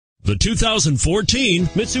The 2014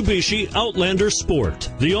 Mitsubishi Outlander Sport.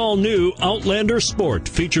 The all-new Outlander Sport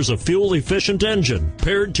features a fuel-efficient engine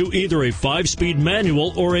paired to either a 5-speed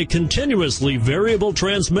manual or a continuously variable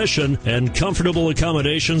transmission and comfortable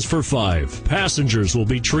accommodations for 5. Passengers will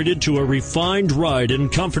be treated to a refined ride in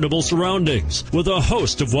comfortable surroundings with a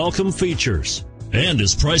host of welcome features, and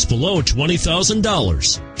is priced below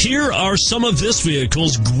 $20,000. Here are some of this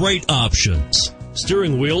vehicle's great options: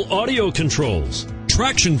 steering wheel audio controls,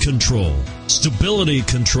 traction control, stability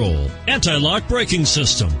control, anti-lock braking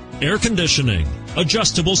system, air conditioning,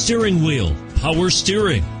 adjustable steering wheel, power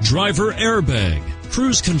steering, driver airbag,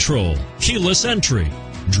 cruise control, keyless entry.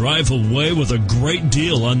 Drive away with a great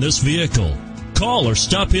deal on this vehicle. Call or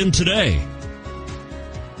stop in today.